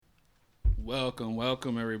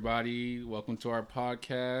Welcome everybody. Welcome to our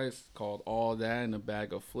podcast called All That in a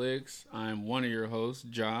Bag of Flicks. I'm one of your hosts,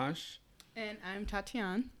 Josh. And I'm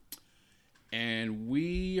Tatiana. And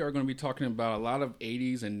we are going to be talking about a lot of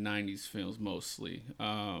 80s and 90s films mostly.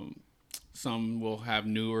 Some will have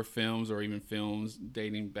newer films or even films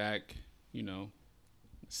dating back, 60s.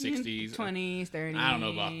 20s, 30s. I don't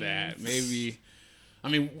know about that. Maybe...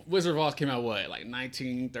 Wizard of Oz came out, what, like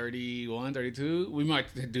 1931, 32? We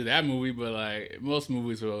might do that movie, but, like, most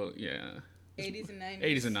movies will, yeah. 80s and 90s.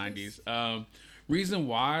 80s and 90s. Reason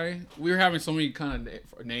why, we were having so many kind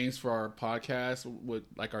of names for our podcast with,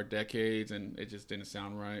 like, our decades, and it just didn't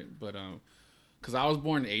sound right. But, because I was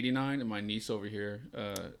born in 89, and my niece over here,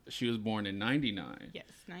 she was born in 99. Yes,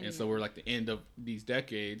 99. And so we're, like, the end of these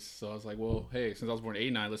decades. So I was like, well, hey, since I was born in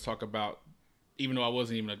 89, let's talk about... Even though I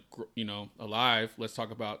wasn't even, alive, let's talk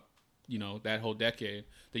about, that whole decade,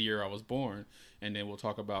 the year I was born. And then we'll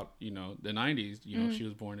talk about, the 90s. She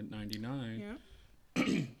was born in 99.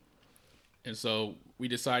 Yeah. And so we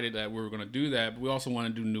decided that we were going to do that. But we also want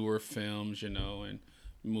to do newer films, and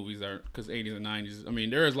movies that are... Because 80s and 90s,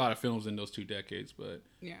 there is a lot of films in those two decades. But,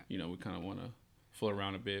 yeah, we kind of want to float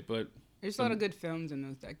around a bit. But there's a lot of good films in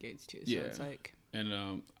those decades, too. So it's like...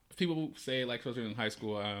 And people say, like, especially in high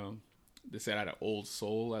school... They said I had an old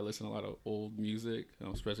soul. I listen to a lot of old music,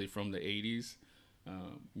 especially from the 80s.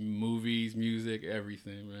 Movies, music,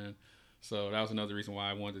 everything, man. So that was another reason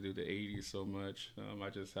why I wanted to do the 80s so much.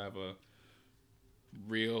 I just have a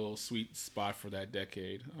real sweet spot for that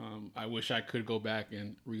decade. I wish I could go back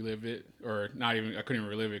and relive it. Or not even, I couldn't even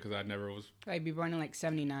relive it because I never was... Like be born in like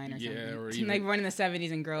 79 or something. Yeah, or even... Like born in the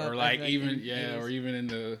 70s and grow up. Or like even, or even in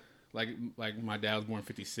the... Like my dad was born in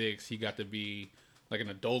 56. He got to be... Like an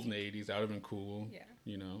adult in the 80s, that would have been cool. Yeah.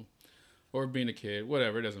 Or being a kid,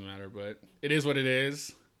 whatever, it doesn't matter. But it is what it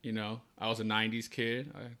is. I was a 90s kid.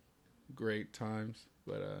 I had great times.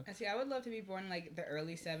 But see, I would love to be born in like the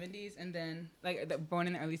early 70s and then born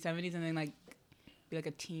in the early 70s and then like be like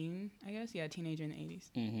a teen, I guess. Yeah, a teenager in the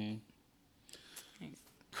 80s. Mm-hmm. Nice.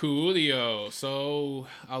 Coolio. So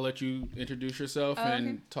I'll let you introduce yourself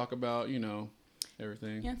and talk about,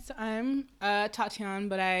 everything. Yes, I'm Tatiana,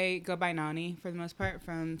 but I go by Nani for the most part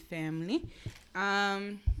from family.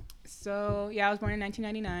 So yeah, I was born in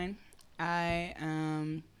 1999.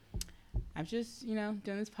 I'm just doing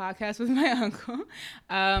this podcast with my uncle.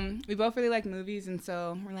 We both really like movies, and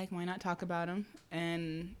so we're like, why not talk about them?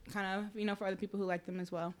 And kind of for other people who like them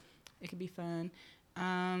as well, it could be fun.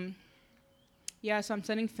 Yeah, so I'm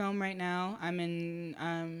studying film right now. I'm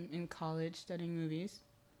in college studying movies.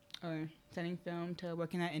 Or studying film to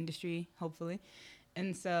work in that industry, hopefully.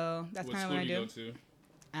 And so that's kind of what I do. What school do you go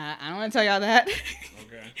to? I don't want to tell y'all that.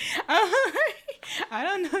 Okay. I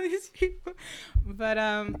don't know these people. But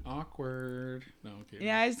awkward. No, I'm kidding.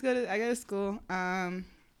 Yeah, I go to school.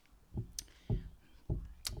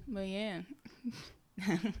 But yeah.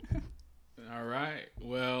 All right.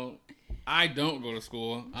 Well, I don't go to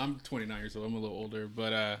school. I'm 29 years old. I'm a little older,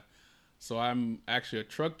 but so I'm actually a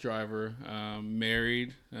truck driver,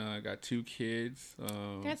 married, got 2 kids.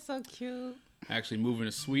 That's so cute. Actually moving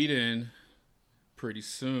to Sweden pretty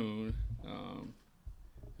soon.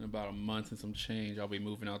 In about a month and some change, I'll be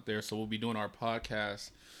moving out there. So we'll be doing our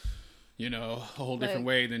podcast, a whole different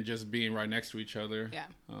way than just being right next to each other. Yeah.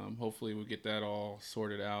 Hopefully we'll get that all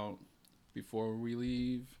sorted out before we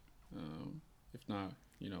leave. If not,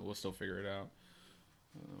 we'll still figure it out.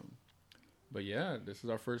 But yeah, this is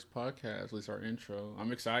our first podcast, at least our intro.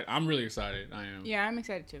 I'm excited. I'm really excited. I am. Yeah, I'm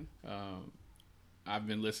excited too. I've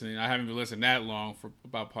been listening. I haven't been listening that long, for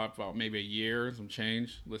about maybe a year, some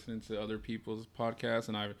change, listening to other people's podcasts,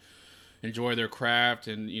 and I enjoy their craft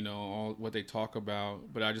and all what they talk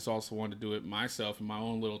about. But I just also want to do it myself and my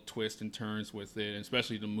own little twists and turns with it, and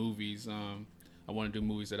especially the movies. I want to do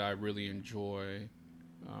movies that I really enjoy.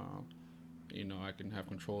 I can have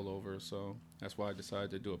control over. So that's why I decided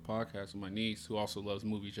to do a podcast with my niece, who also loves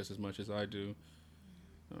movies just as much as I do.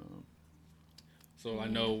 So I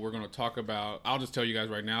know we're going to talk about, I'll just tell you guys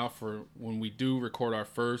right now, for when we do record our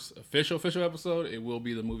first official episode, it will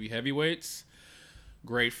be the movie Heavyweights.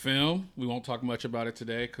 Great film. We won't talk much about it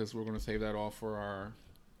today because we're going to save that all for our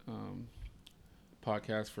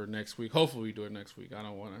podcast for next week. Hopefully we do it next week. I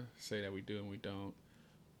don't want to say that we do and we don't.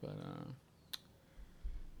 But,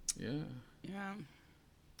 yeah. Yeah.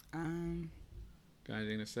 Got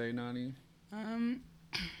anything to say, Nani? I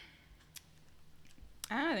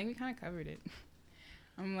think we kind of covered it.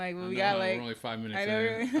 I'm like, well, we're only 5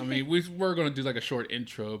 minutes in. We were going to do like a short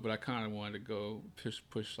intro, but I kind of wanted to go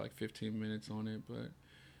push like 15 minutes on it. But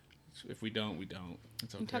if we don't, we don't.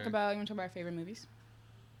 It's okay. You want to talk about our favorite movies?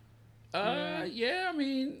 Yeah,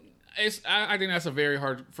 I think that's a very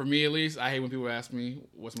hard for me at least. I hate when people ask me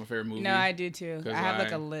what's my favorite movie. No, I do too. I have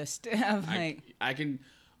like a list of like. I can.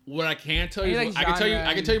 What I can tell you, I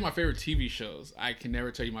can tell you my favorite TV shows. I can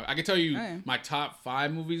never tell you I can tell you my top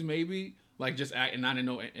 5 movies maybe, like just and not in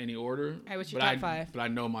any order. Hey, what's your top 5? But I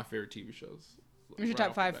know my favorite TV shows. What's your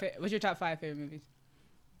top 5? What's your top 5 favorite movies?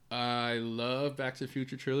 I love Back to the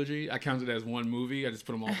Future trilogy. I count it as one movie. I just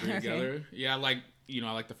put them all 3 together. Yeah, I like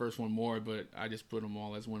the first one more, but I just put them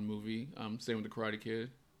all as one movie. Same with the Karate Kid.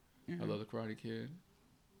 I love the Karate Kid.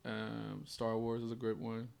 Star Wars is a great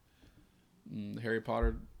one. The Harry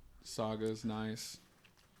Potter saga is nice.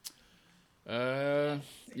 Yeah,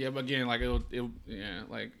 but again, like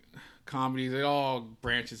like comedies, it all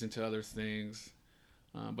branches into other things.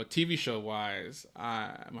 But TV show wise,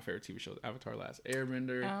 my favorite TV show is Avatar: Last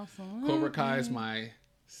Airbender. Absolutely. Cobra Kai is my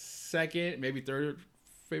second, maybe third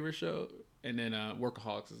favorite show, and then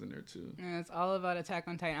Workaholics is in there too. Yeah, it's all about Attack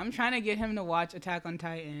on Titan. I'm trying to get him to watch Attack on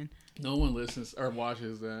Titan. No one listens or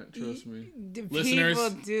watches that. Trust me, listeners. People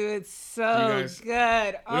do it so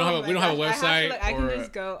good. We don't have a website. I can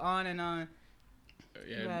just go on and on.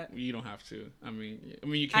 Yeah, you don't have to. I mean,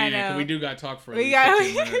 you can because we do got to talk for at least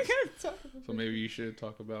 15 minutes. So maybe you should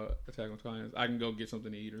talk about Attack on Titan. I can go get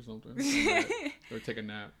something to eat or something, or take a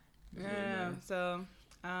nap. Yeah. So,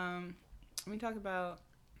 let me talk about.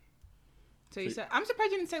 So you said I'm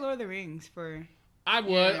surprised you didn't say Lord of the Rings for. I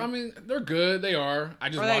would. Yeah. I mean, they're good. They are. I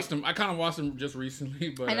just watched them. I kind of watched them just recently,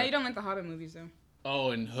 but I know you don't like the Hobbit movies though.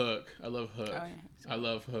 Oh, and Hook. I love Hook. Oh, yeah. I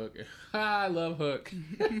love Hook. I love Hook.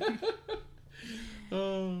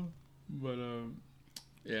 But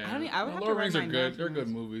yeah. Lord of the Rings are good. They're good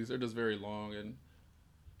movies. They're just very long, and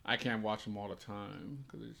I can't watch them all the time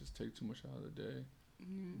because they just take too much out of the day.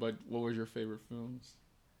 Mm. But what was your favorite films?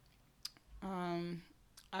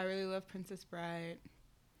 I really love Princess Bride.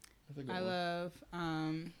 I love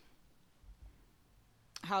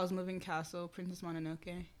Howl's Moving Castle, Princess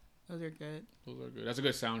Mononoke. Those are good. That's a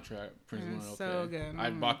good soundtrack. Princess Mononoke. So good.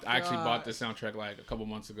 I actually bought the soundtrack like a couple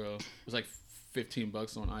months ago. It was like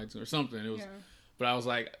 $15 on iTunes or something. It was, but I was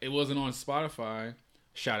like, it wasn't on Spotify.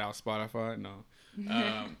 Shout out Spotify. No,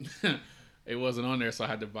 it wasn't on there, so I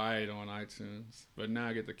had to buy it on iTunes. But now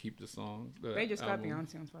I get to keep the songs. They just got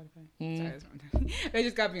Beyonce on Spotify. Sorry, that's one time. They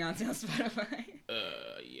just got Beyonce on Spotify.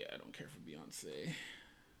 Yeah, I don't care for Beyonce.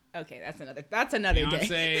 Okay, that's another Beyonce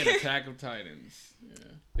day. and Attack of Titans.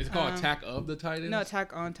 Yeah, is it called Attack of the Titans? No,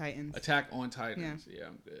 Attack on Titans. Attack on Titans. Yeah,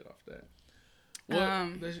 I'm good off that.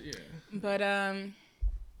 But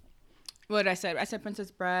what did I say? I said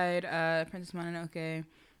Princess Bride, Princess Mononoke.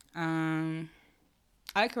 I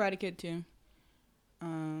like Karate Kid too.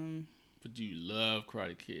 But you love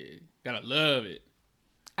Karate Kid. Gotta love it.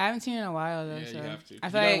 I haven't seen it in a while though. Yeah, so you have to. I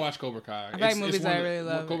You gotta watch Cobra Kai. I feel like movies I really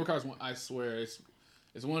love. Cobra Kai is one. I swear, it's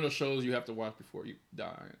one of those shows you have to watch before you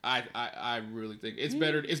die. I really think it's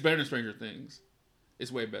better. It's better than Stranger Things.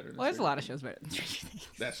 It's way better. There's a lot of shows better than Stranger Things.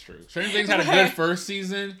 That's true. Stranger Things had a good first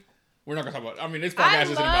season. We're not gonna talk about. I mean, this podcast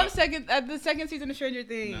isn't about. I love the second season of Stranger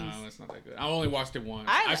Things. No, it's not that good. I only watched it once.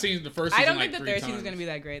 I've seen the first season. I don't like think the third season's gonna be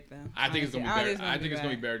that great though. I think it's gonna be better. I think it's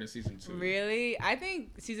gonna be better than season 2. Really? I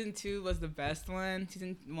think season 2 was the best one.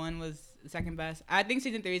 Season 1 was the second best. I think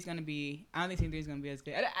season 3 is gonna be. I don't think season 3 is gonna be as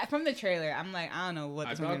good. From the trailer, I'm like, I don't know what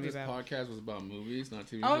this one's gonna be about. I thought this podcast was about movies, not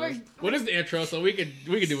TV shows. What is the intro? So we could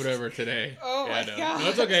do whatever today. Oh my god. No,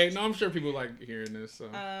 it's okay. No, I'm sure people like hearing this. So.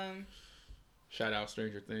 Shout out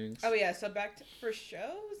Stranger Things. Oh yeah, so for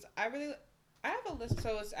shows, I have a list.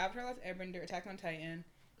 So it's Avatar: Last Airbender, Attack on Titan,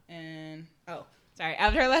 and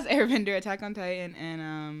Avatar: Last Airbender, Attack on Titan,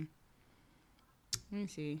 and let me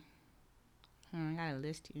see. I got a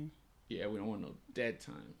list here. Yeah, we don't want no dead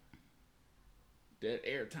time. Dead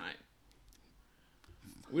air time.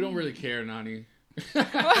 We don't really care, Nani. Wait,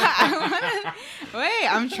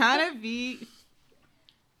 I'm trying to be.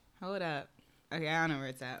 Hold up. Okay, I don't know where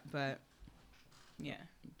it's at, but. Yeah.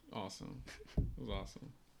 Awesome. It was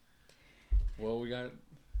awesome. Well, we got.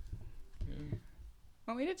 Yeah.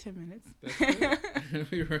 Well, we did 10 minutes.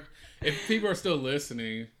 If people are still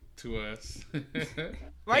listening to us.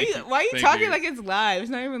 Why are you talking like it's live?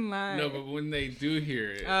 It's not even live. No, but when they do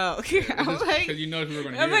hear it. Oh, okay. I'm like. Because you know people are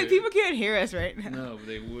going to hear it. I'm like, people can't hear us right now. No, but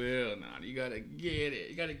they will. Nah, you got to get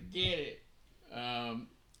it.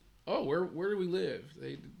 Where do we live?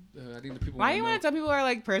 I think the people. Why do you want to tell people our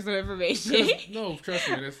like personal information? No, trust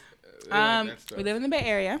me. We live in the Bay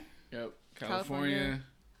Area. Yep, California.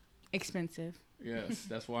 Expensive. Yes,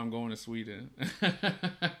 that's why I'm going to Sweden.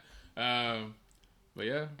 But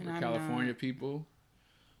yeah, we're California people,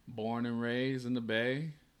 born and raised in the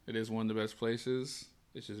Bay. It is one of the best places.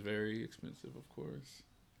 It's just very expensive, of course.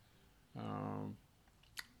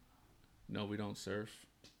 No, we don't surf.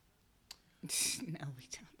 No, we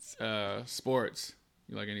don't. Sports.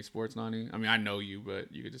 You like any sports, Nani? I mean, I know you,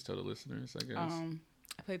 but you could just tell the listeners, I guess.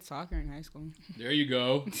 I played soccer in high school. There you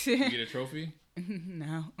go. You get a trophy?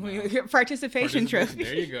 No. We get participation trophy.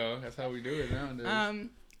 There you go. That's how we do it nowadays.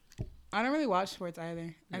 I don't really watch sports either.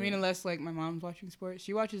 Yeah. I mean, unless like my mom's watching sports.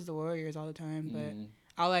 She watches the Warriors all the time,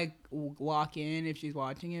 but I'll like walk in if she's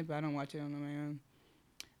watching it, but I don't watch it on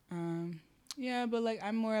my own. Yeah, but like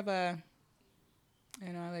I'm more of a,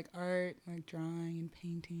 you know, I like art, like drawing and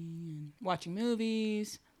painting and watching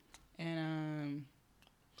movies, and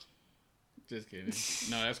Just kidding.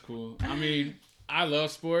 No, that's cool. I mean, I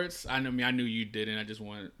love sports. I knew you didn't. I just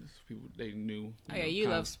wanted people they knew. Oh yeah, you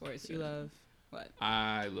love sports. Yeah. You love what?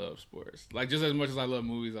 I love sports. Like just as much as I love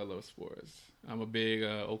movies, I love sports. I'm a big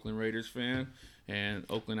Oakland Raiders fan and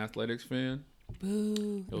Oakland Athletics fan.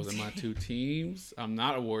 Boo. Those are my two teams. I'm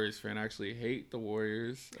not a Warriors fan. I actually hate the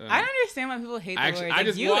Warriors. I don't understand why people hate the Warriors.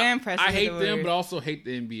 I hate them, but also hate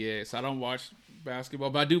the NBA. So I don't watch basketball,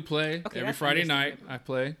 but I do play every Friday night. I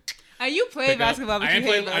play. You play basketball, but you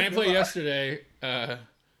hate basketball. I didn't play yesterday because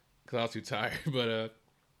I was too tired. But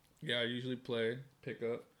yeah, I usually play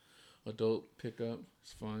pickup, adult pickup.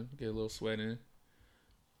 It's fun. Get a little sweat in.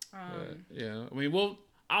 But, yeah, I mean,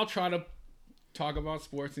 I'll try to talk about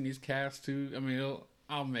sports in these casts too. I mean,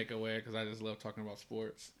 I'll make a way because I just love talking about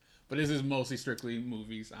sports. But this is mostly strictly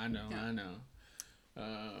movies. I know.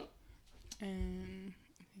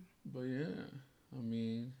 But yeah, I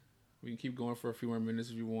mean, we can keep going for a few more minutes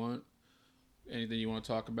if you want. Anything you want to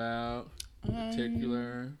talk about in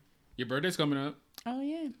particular? Your birthday's coming up. Oh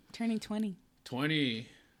yeah, turning 20. 20,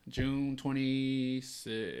 June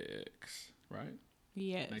 26, right?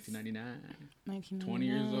 Yes. 1999. 20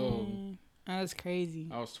 years old. That was crazy.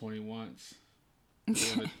 I was 20 once.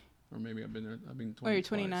 Or maybe I've been there. I've been 20 Oh, you're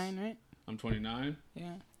 29, right? I'm 29?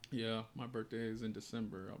 Yeah. Yeah, my birthday is in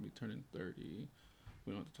December. I'll be turning 30.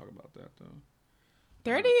 We don't have to talk about that, though.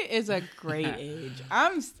 30 is a great age.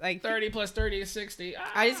 I'm like 30 plus 30 is 60.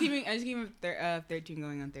 I just keep 13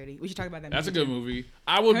 going on 30. We should talk about that. That's a good movie.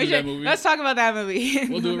 I would do that movie. Let's talk about that movie.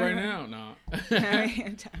 We'll do it right now. No.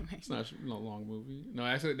 It's not a long movie.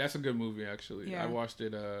 No, that's a good movie actually. Yeah. I watched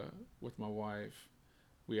it with my wife.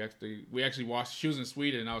 We actually watched. She was in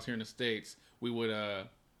Sweden and I was here in the States. We would like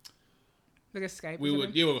a Skype. We'll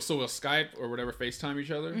Skype or whatever, FaceTime each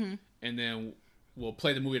other, and then we'll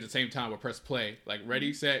play the movie at the same time. We'll press play, like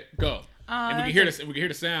ready, set, go, and we can hear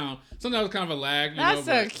the sound. Sometimes it's kind of a lag. That's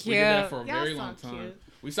so cute. We did that for a very long time. Cute.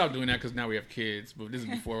 We stopped doing that because now we have kids. But this is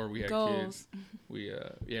before we had kids. We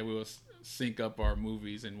will sync up our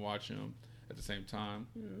movies and watch them at the same time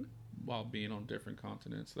while being on different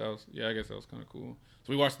continents. So I guess that was kind of cool. So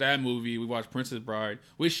we watched that movie. We watched Princess Bride,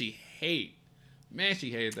 which she hate. Man,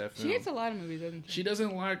 she hated that film. She hates a lot of movies, doesn't she? She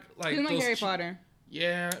doesn't like she doesn't like Harry Potter.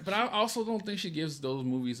 Yeah, but I also don't think she gives those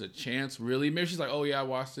movies a chance, really. Maybe she's like, oh, yeah, I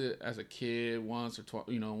watched it as a kid once or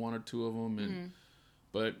one or two of them.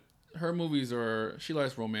 But her movies she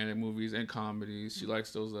likes romantic movies and comedies. She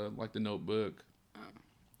likes those, like The Notebook.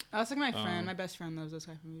 I was like my friend. My best friend loves those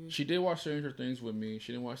type of movies. She did watch Stranger Things with me.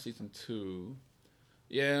 She didn't watch season 2.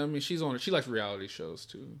 Yeah, I mean, she likes reality shows,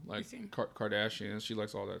 too. Like Kardashians. She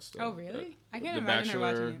likes all that stuff. Oh, really? I can't imagine her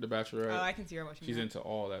watching it. The Bachelorette. Oh, I can see her watching She's into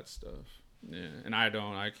all that stuff. Yeah, and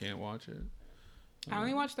I can't watch it. I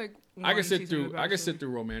only watch like one I can sit through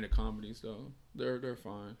romantic comedies though. They're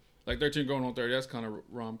fine. Like 13 Going on 30, that's kind of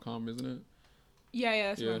rom-com, isn't it?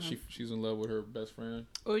 Yeah, that's she's in love with her best friend.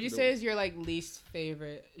 What would you say is your like least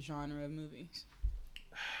favorite genre of movies?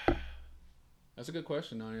 That's a good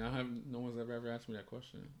question, Nani. No one's ever asked me that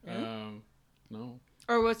question. Really? No.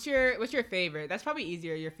 Or what's your favorite? That's probably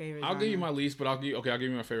easier. Your favorite. I'll give you my least, but I'll give you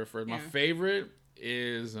my favorite first. Yeah. My favorite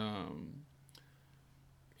is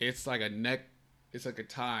it's like a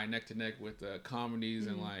tie neck to neck with comedies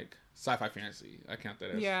and like sci-fi fantasy. I count that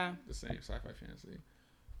as the same, sci-fi fantasy.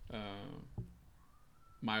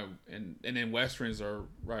 And then westerns are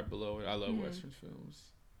right below it. I love western films.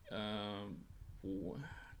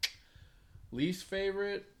 Least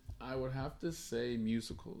favorite, I would have to say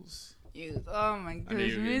musicals. Oh my gosh,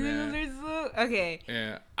 musicals are so okay.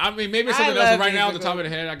 Yeah, I mean maybe something else right now at the top of the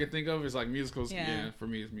head I can think of is like musicals. Yeah, for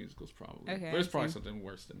me it's musicals probably. Okay, but it's probably something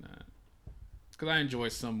worse than that. Because I enjoy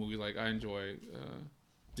some movies, like I enjoy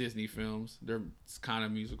Disney films. They're kind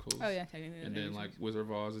of musicals. Oh yeah, technically. And then like Wizard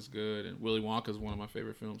of Oz is good, and Willy Wonka is one of my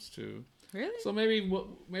favorite films too. Really? So maybe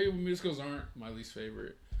musicals aren't my least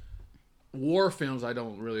favorite. War films I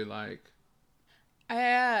don't really like.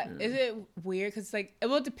 Is it weird? Because like,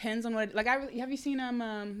 it depends on what. Like, have you seen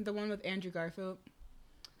the one with Andrew Garfield?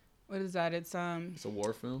 What is that? It's It's a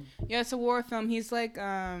war film. Yeah, it's a war film. He's like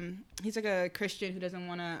a Christian who doesn't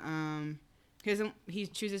want to he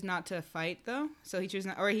chooses not to fight though. So he chooses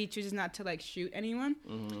not to like shoot anyone.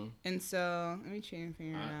 Mm-hmm. And so let me try and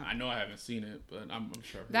figure it out. I know I haven't seen it, but I'm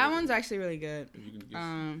sure that one's actually really good. If you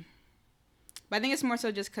can but I think it's more so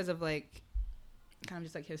just because of like kind of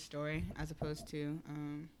just like his story as opposed to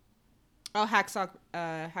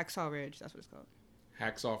Hacksaw Ridge. That's what it's called.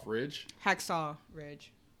 Hacksaw Ridge. Hacksaw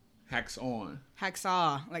Ridge. Hacks on.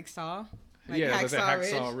 Hacksaw, like saw. Like yeah, I said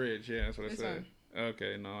Hacksaw Ridge. Yeah, that's what I said.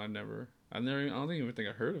 Okay, no, I don't even think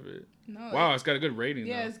I heard of it. No. Wow, it's got a good rating.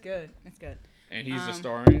 Yeah, though. It's good. It's good. And he's the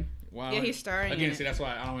starring. Wow. Yeah, he's starring. Again, see, that's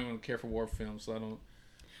why I don't even care for war films, so I don't.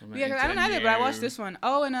 Yeah, cause I don't either, but I watched this one.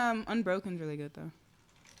 Oh, and Unbroken's really good though.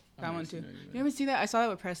 That one too. You ever see that? I saw that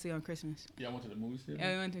with Presley on Christmas. Yeah, I went to the movie theater.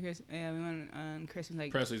 Yeah, we went on Christmas.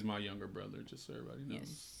 Like Presley's my younger brother, just so everybody knows.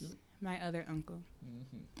 Yes. Yep. My other uncle.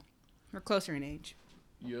 Mm-hmm. We're closer in age.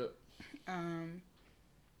 Yep.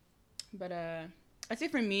 But I'd say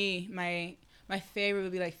for me, my favorite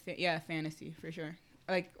would be like fantasy for sure.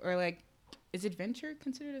 Is adventure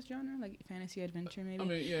considered a genre? Like fantasy adventure, maybe? I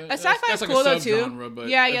mean, yeah. Sci-fi is like cool though too. But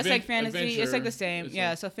yeah, yes, like fantasy. It's like the same.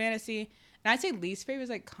 Yeah, so fantasy. And I'd say least favorite is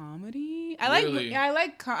like comedy. I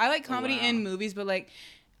like comedy in movies, but like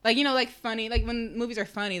funny. Like when movies are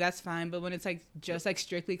funny, that's fine. But when it's like just like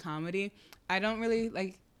strictly comedy, I don't really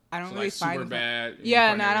like. I don't really find Superbad.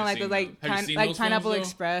 Yeah, no, I don't like those. Like Pineapple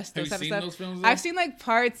Express. Those type of stuff. Those films, I've seen like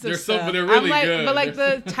parts of stuff. But they're really good. But like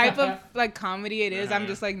the type of like comedy it is, I'm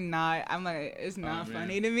just like not. I'm like it's not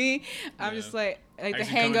funny to me. I'm just like The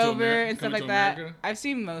Hangover and stuff like that. I've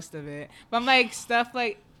seen most of it, but I'm like stuff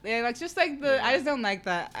like just like the. I just don't like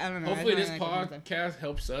that. I don't know. Hopefully this podcast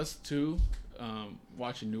helps us too.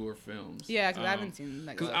 Watching newer films. Yeah, because I haven't seen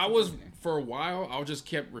like. Because I was for a while, I just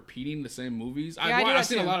kept repeating the same movies. I've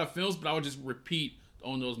seen a lot of films, but I would just repeat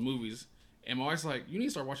on those movies. And my wife's like, "You need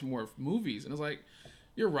to start watching more movies." And it's like,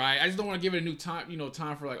 "You're right. I just don't want to give it a new time.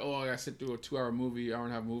 Time for like, oh, I gotta sit through a 2-hour movie, hour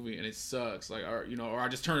and a half movie, and it sucks. Like, or I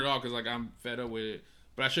just turn it off because like I'm fed up with it.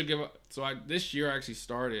 But I should give up. So this year I actually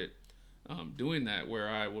started doing that where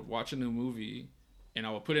I would watch a new movie. And I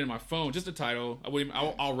will put it in my phone, just the title.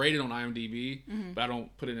 I'll rate it on IMDb, but I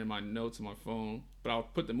don't put it in my notes on my phone. But I'll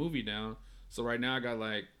put the movie down. So right now I got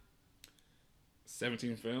like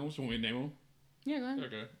 17 films. You want me to name them? Yeah, go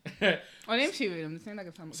ahead. Okay. Name two of them. The same like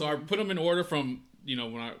a film. So I put them in order from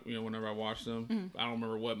whenever I watched them. Mm-hmm. I don't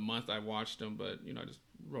remember what month I watched them, but I just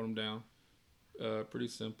wrote them down. Pretty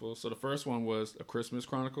simple. So the first one was A Christmas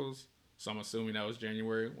Chronicles. So I'm assuming that was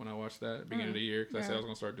January when I watched that beginning of the year because I said I was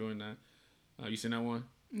gonna start doing that. You seen that one?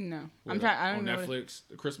 No. I'm trying. I don't know. On Netflix,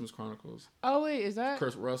 The Christmas Chronicles. Oh wait, is that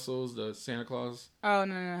Kurt Russell's The Santa Claus? Oh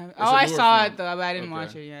no. I saw it though, but I didn't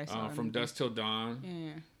watch it. Yeah, I saw it. From Dusk Till Dawn.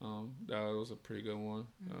 Yeah. That was a pretty good one.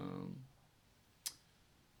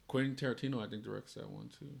 Quentin Tarantino, I think, directs that one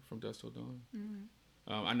too. From Dusk Till Dawn.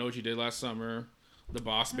 Mm-hmm. I Know What You Did Last Summer. The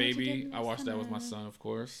Boss Baby. I watched that with my son, of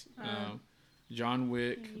course. John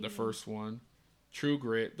Wick, the first one. True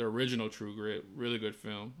Grit, the original True Grit, really good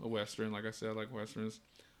film, a western. Like I said, I like westerns.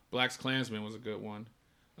 Black Klansman was a good one.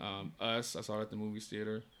 Us, I saw it at the movie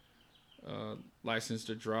theater. License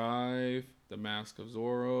to Drive, The Mask of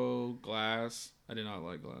Zorro, Glass. I did not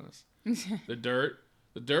like Glass. The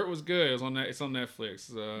Dirt was good. It's on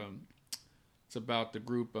Netflix. It's about the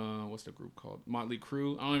group. What's the group called? Motley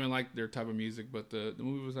Crue. I don't even like their type of music, but the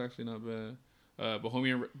movie was actually not bad.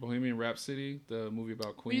 Bohemian Rhapsody, the movie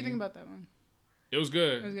about Queen. What do you think about that one? It was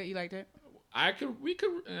good. It was good. You liked it? I don't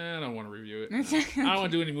want to review it. I don't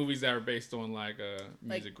want to do any movies that are based on like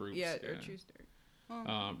music groups. Yeah, or true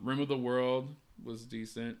story. Rim of the World was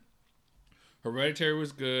decent. Hereditary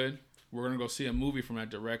was good. We're gonna go see a movie from that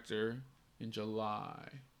director in July.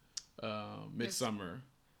 Midsummer.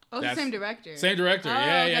 Oh, it's the same director. Same director. Oh,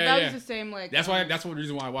 yeah. That was the same like. That's the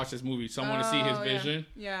reason why I watched this movie. So I want to see his vision.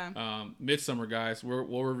 Yeah. Midsummer, guys.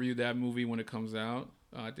 We'll review that movie when it comes out.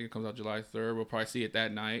 I think it comes out July 3rd. We'll probably see it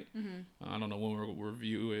that night. Mm-hmm. I don't know when we'll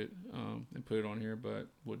review it and put it on here, but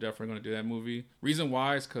we're definitely going to do that movie. Reason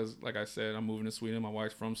why is because, like I said, I'm moving to Sweden. My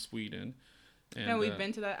wife's from Sweden. And we've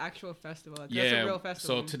been to that actual festival. That's a real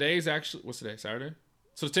festival. So today's actually, what's today, Saturday?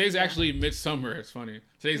 So today's actually Midsummer. It's funny.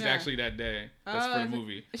 Today's actually that day. That's for the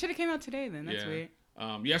movie. It should have came out today then. That's weird.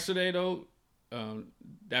 Yesterday, though,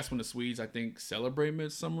 that's when the Swedes, I think, celebrate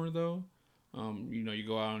Midsummer, though. You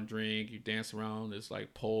go out and drink, you dance around this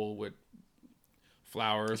like pole with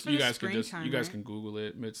flowers. You guys can Google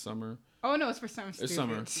it. Midsummer. Oh no, it's for summer. It's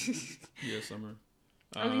summer. Yeah, summer.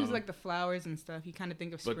 I think it's like the flowers and stuff. You kind of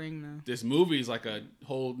think of spring though. This movie is like a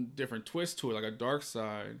whole different twist to it, like a dark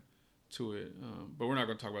side to it. But we're not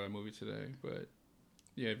going to talk about that movie today. But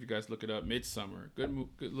yeah, if you guys look it up, Midsummer, good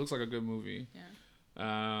looks like a good movie.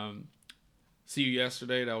 Yeah. See You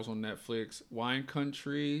Yesterday, that was on Netflix. Wine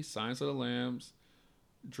Country, Silence of the Lambs,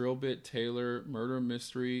 Drill Bit Taylor, Murder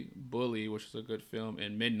Mystery, Bully, which is a good film,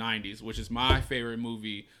 and Mid-90s, which is my favorite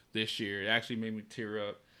movie this year. It actually made me tear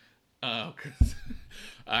up. Cause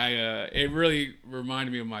it really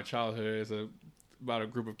reminded me of my childhood. It's about a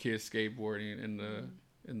group of kids skateboarding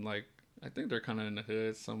in like, I think they're kind of in the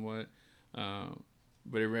hood somewhat.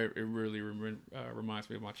 But it really reminds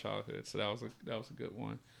me of my childhood. So that was a good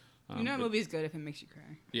one. A movie's good if it makes you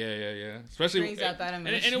cry. Yeah. Especially brings out that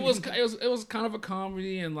emotion. And it was kind of a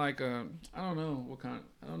comedy and like I don't know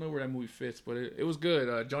where that movie fits, but it was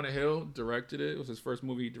good. Jonah Hill directed it. It was his first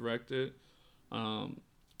movie he directed.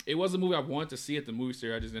 It was a movie I wanted to see at the movie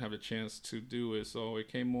theater. I just didn't have the chance to do it, so it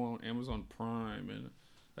came on Amazon Prime, and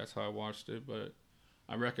that's how I watched it. But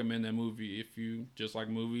I recommend that movie if you just like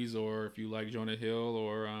movies, or if you like Jonah Hill,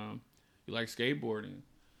 or you like skateboarding.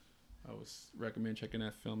 I would recommend checking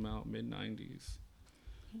that film out, Mid-90s.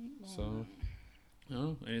 So,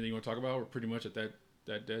 anything you want to talk about? We're pretty much at that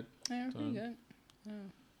dead. Yeah, we're pretty good. Oh.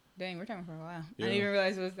 Dang, we're talking for a while. Yeah. I didn't even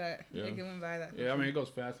realize it was that. Yeah. It went by that. Yeah, I mean, it goes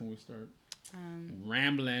fast when we start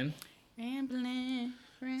rambling.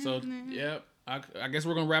 So, yeah, I guess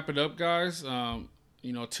we're going to wrap it up, guys.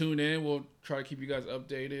 Tune in. We'll try to keep you guys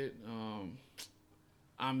updated.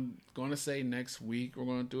 I'm going to say next week we're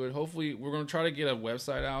going to do it. Hopefully, we're going to try to get a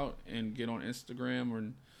website out and get on Instagram or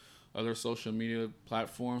other social media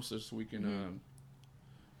platforms so we can,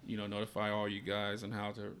 notify all you guys and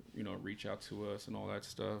how to, reach out to us and all that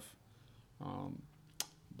stuff.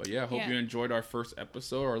 But yeah, hope you enjoyed our first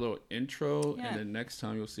episode, our little intro. Yeah. And then next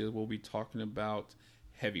time you'll see us, we'll be talking about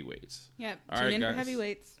heavyweights. Yep. All Tune right, in guys. for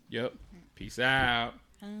heavyweights. Yep. Peace out.